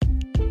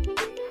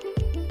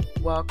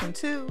Welcome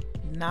to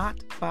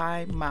Not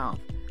by Mouth,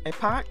 a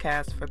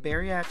podcast for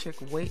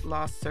bariatric weight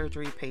loss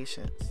surgery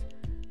patients.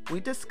 We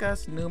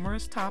discuss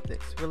numerous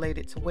topics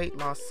related to weight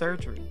loss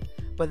surgery,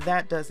 but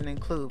that doesn't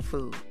include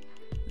food.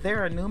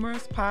 There are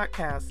numerous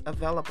podcasts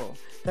available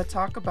that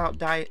talk about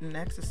diet and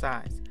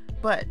exercise,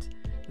 but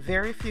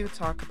very few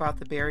talk about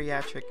the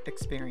bariatric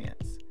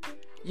experience.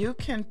 You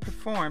can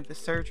perform the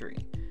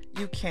surgery.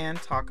 You can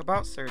talk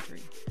about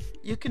surgery.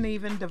 You can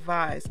even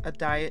devise a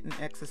diet and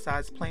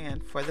exercise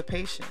plan for the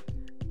patient.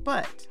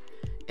 But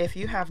if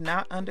you have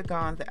not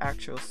undergone the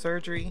actual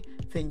surgery,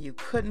 then you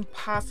couldn't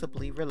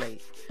possibly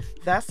relate.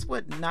 That's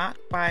what Not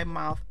by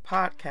Mouth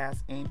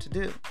podcast aim to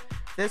do.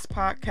 This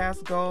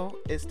podcast goal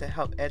is to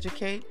help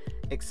educate,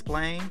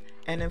 explain,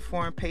 and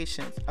inform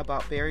patients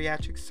about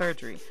bariatric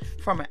surgery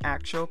from an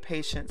actual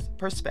patient's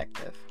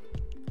perspective.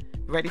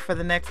 Ready for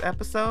the next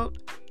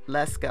episode?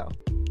 Let's go.